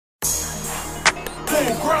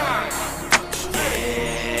whole grind.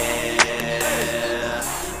 Yeah,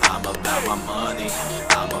 I'm about my money,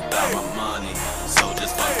 I'm about my money. So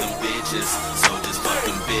just fuck them bitches, so just fuck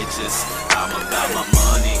them bitches. I'm about my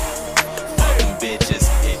money, fuck them bitches.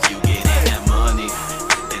 If you get in that money,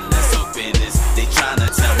 then let's open this. They tryna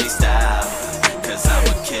tell me stop, cause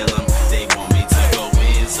I'ma kill them. They want me to go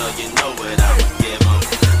in, so you know what I'ma give them.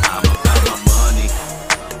 I'm about my money,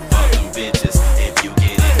 fuck them bitches. If you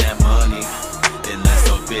get in that money, then let's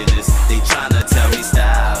open this. They tryna tell me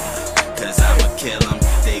stop, cause I'ma kill them.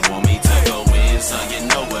 They want me to go in, so you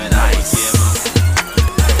know what I'ma give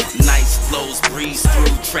them. Nice flows breeze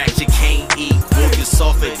through tracks you can't eat. Move you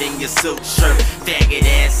softer than your silk shirt, faggot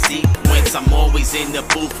ass sequence. I'm always in the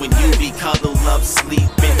booth when you be cuddled up sleeping.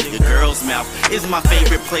 Your girl's mouth is my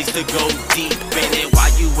favorite place to go deep in it. Why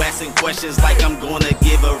you asking questions like I'm gonna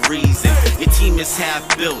give a reason? Your team is half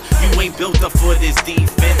built, you ain't built up for this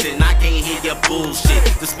defense, and I can't hear your bullshit.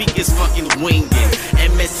 The speaker's fucking winging.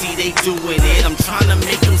 MSC they doing it, I'm trying to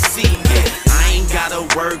make them see it. I ain't gotta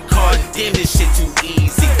work hard, damn this shit too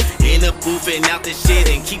easy. In the booth and out the shit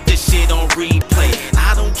and keep the shit on replay.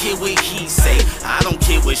 I don't care what he say, I don't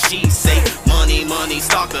care what she say. Money, money,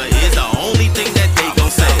 stalker is the only thing that they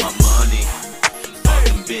gon' say. My money, fuck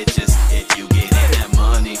them bitches. If you get in that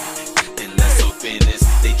money, then let's open this.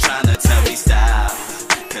 They tryna tell me stop,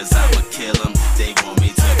 cause I'ma kill them. They want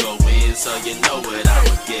me to go in, so you know what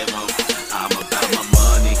I'ma give them. I'm about my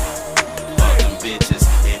money, fuck them bitches.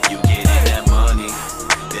 If you get in that money,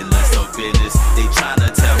 then let's open this. They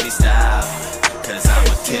tryna tell me stop, cause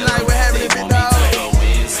I'ma kill them. They want me to go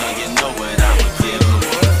in, so you know what I'ma give them.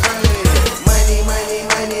 Money, money,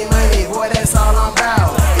 money, money, boy, that's all I'm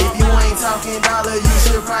about. If you ain't talking dollar, you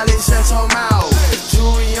should probably shut your mouth.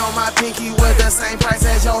 Jewelry on my pinky was the same price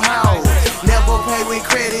as your house. Never pay with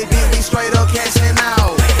credit, then we straight up cashing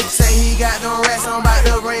out. Say he got no rest, I'm about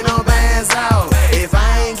to bring no bands out. If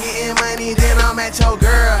I ain't getting money, then I'm at your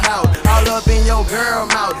girl house. All up in your girl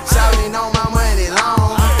mouth, shouting on my money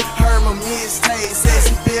long. Heard my mixtape, said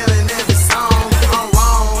she feeling every song. I'm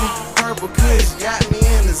wrong, purple kush got me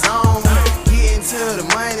in the zone. Getting to the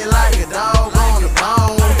money like a dog on the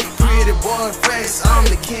bone. Pretty boy fresh, I'm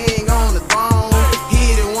the king on the throne.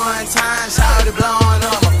 Hit it one time, shouted blowing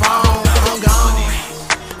up my phone. I'm gone.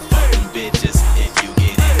 Fuck them bitches. If you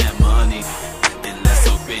get in that money, then let's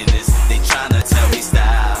open this. They tryna tell me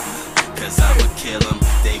stop, cause I'ma kill them.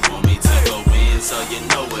 They want me to go in, so you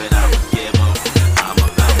know what I'ma give them. I'm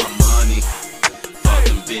about my money, fuck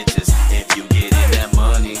them bitches. If you get in that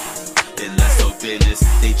money, then let's open this.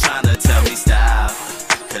 They tryna tell me stop,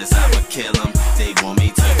 cause I'ma kill them.